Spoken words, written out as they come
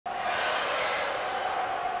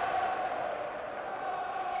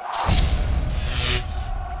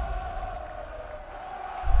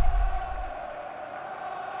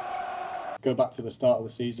go back to the start of the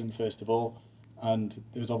season first of all, and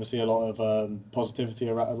there was obviously a lot of positivity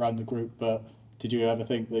around the group. But did you ever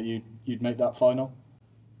think that you'd make that final?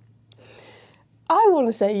 I want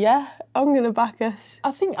to say yeah. I'm going to back us.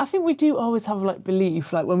 I think we do always have like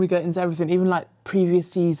belief, like when we go into everything, even like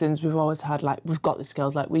previous seasons, we've always had like, we've got the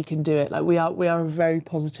skills, like we can do it. Like we are a very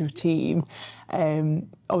positive team.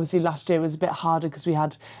 Obviously last year was a bit harder because we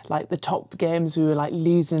had like the top games, we were like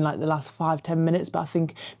losing like the last 5-10 minutes. But I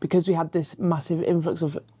think because we had this massive influx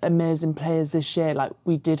of amazing players this year, like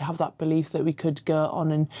we did have that belief that we could go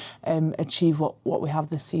on and achieve what we have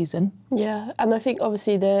this season. Yeah, and I think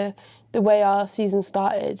obviously the way our season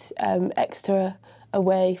started, Exeter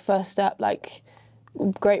away, first up, like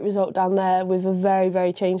great result down there with a very,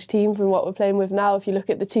 very changed team from what we're playing with now. If you look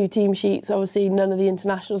at the 2 team sheets, obviously none of the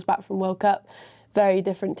internationals back from World Cup, very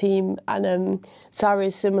different team. And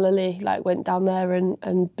Sarries similarly like went down there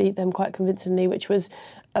and beat them quite convincingly, which was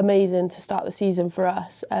amazing to start the season for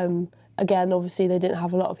us. Again, obviously they didn't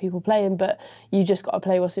have a lot of people playing, but you just got to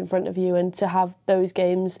play what's in front of you, and to have those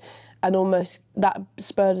games and almost that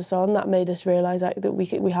spurred us on, that made us realise like, that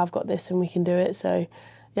we have got this and we can do it. So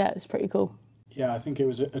yeah, it's pretty cool. Yeah, I think it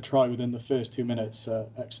was a try within the first 2 minutes,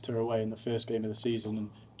 Exeter away in the first game of the season, and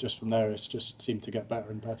just from there it's just seemed to get better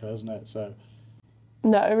and better, hasn't it? So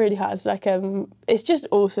no, it really has. Like, it's just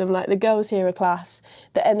awesome. Like, the girls here are class.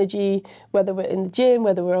 The energy, whether we're in the gym,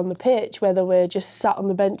 whether we're on the pitch, whether we're just sat on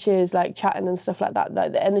the benches, like chatting and stuff like that.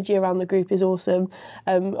 Like, the energy around the group is awesome.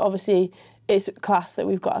 Obviously, it's class that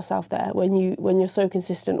we've got ourselves there. When you're so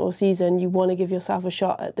consistent all season, you want to give yourself a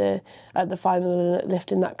shot at the final and at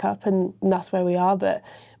lifting that cup, and that's where we are. But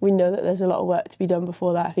we know that there's a lot of work to be done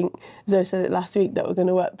before that. I think Zoe said it last week that we're going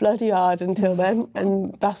to work bloody hard until then,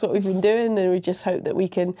 and that's what we've been doing, and we just hope that we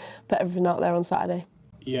can put everything out there on Saturday.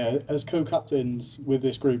 yeah, as co-captains with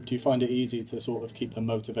this group, do you find it easy to sort of keep them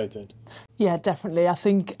motivated? Yeah, definitely. I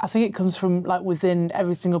think it comes from like within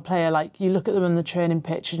every single player. Like you look at them on the training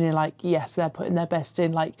pitch and you're like, yes, they're putting their best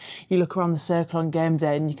in. Like you look around the circle on game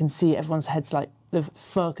day and you can see everyone's heads like they're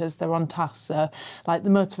focused, they're on task. So like the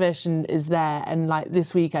motivation is there, and like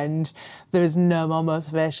this weekend there is no more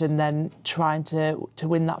motivation than trying to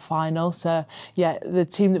win that final. So yeah, the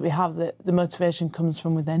team that we have, the motivation comes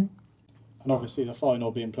from within. And obviously the final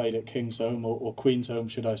being played at Kingsholm, or Queensholm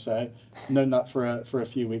should I say, known that for a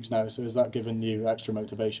few weeks now, so has that given you extra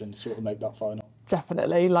motivation to sort of make that final?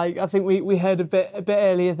 Definitely. Like I think we heard a bit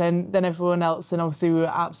earlier than everyone else, and obviously we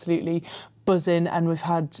were absolutely buzzing, and we've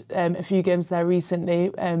had a few games there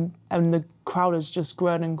recently, and the crowd has just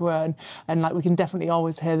grown and grown, and like we can definitely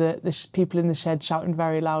always hear the people in the shed shouting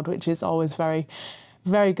very loud, which is always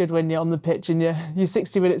very good when you're on the pitch and you're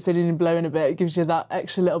 60 minutes in and you're blowing a bit. It gives you that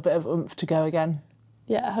extra little bit of oomph to go again.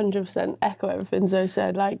 Yeah, 100%. Echo everything Zoe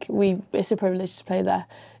said. Like it's a privilege to play there.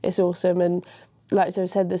 It's awesome, and like Zoe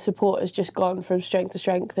said, the support has just gone from strength to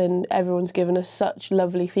strength, and everyone's given us such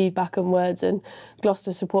lovely feedback and words, and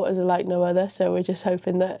Gloucester supporters are like no other, so we're just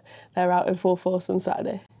hoping that they're out in full force on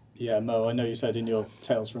Saturday. Yeah, Mo, I know you said in your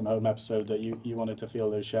Tales from Home episode that you wanted to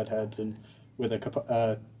feel those shed heads, and with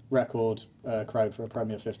a record crowd for a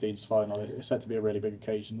Premier 15s final, it's set to be a really big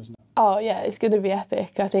occasion, isn't it? Oh yeah, it's going to be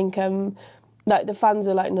epic. I think like the fans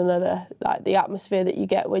are like none other. Like the atmosphere that you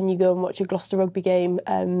get when you go and watch a Gloucester rugby game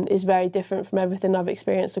is very different from everything I've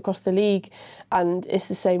experienced across the league, and it's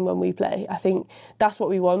the same when we play. I think that's what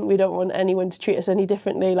we want. We don't want anyone to treat us any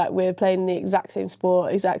differently. Like we're playing the exact same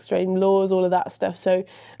sport, exact same laws, all of that stuff. So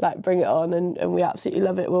like bring it on, and we absolutely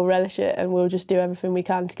love it. We'll relish it, and we'll just do everything we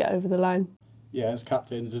can to get over the line. Yeah, as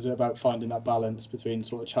captains, is it about finding that balance between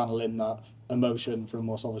sort of channeling that emotion from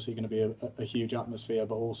what's obviously going to be a huge atmosphere,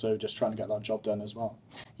 but also just trying to get that job done as well?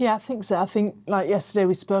 Yeah, I think so. I think like yesterday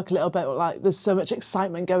we spoke a little bit like there's so much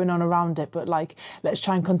excitement going on around it, but like let's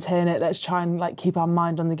try and contain it. Let's try and like keep our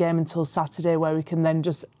mind on the game until Saturday, where we can then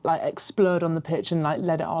just like explode on the pitch and like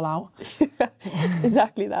let it all out.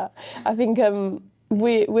 Exactly that. I think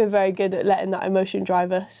we're very good at letting that emotion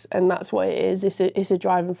drive us, and that's what it is. It's a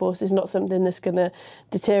driving force. It's not something that's going to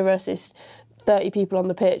deter us. It's 30 people on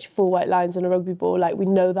the pitch, 4 white lines and a rugby ball. Like we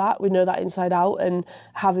know that inside out, and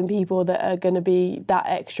having people that are going to be that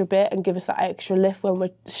extra bit and give us that extra lift when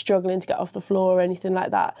we're struggling to get off the floor or anything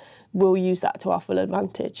like that, we'll use that to our full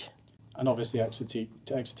advantage. And obviously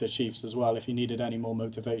Exeter Chiefs as well. If you needed any more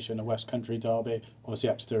motivation, a West Country derby, obviously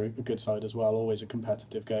Exeter a good side as well, always a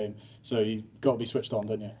competitive game. So you've got to be switched on,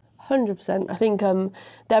 don't you? 100%. I think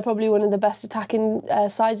they're probably one of the best attacking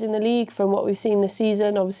sides in the league from what we've seen this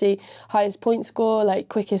season. Obviously, highest point score, like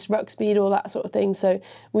quickest ruck speed, all that sort of thing. So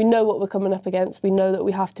we know what we're coming up against. We know that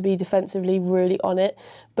we have to be defensively really on it.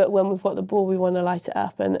 But when we've got the ball, we want to light it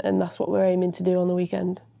up, and that's what we're aiming to do on the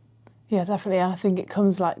weekend. Yeah, definitely. And I think it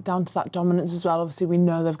comes like down to that dominance as well. Obviously, we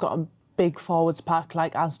know they've got a big forwards pack,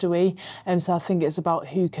 like as do we. So I think it's about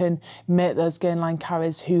who can make those gain line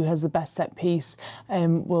carries, who has the best set piece,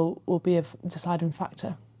 will be a deciding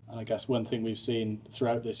factor. And I guess one thing we've seen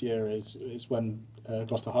throughout this year is when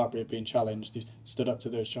Gloucester-Hartpury have been challenged, they stood up to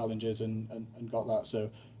those challenges and got that. So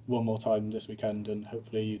one more time this weekend, and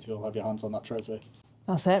hopefully you two will have your hands on that trophy.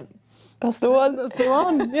 That's it. That's the one. That's the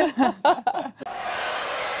one. Yeah.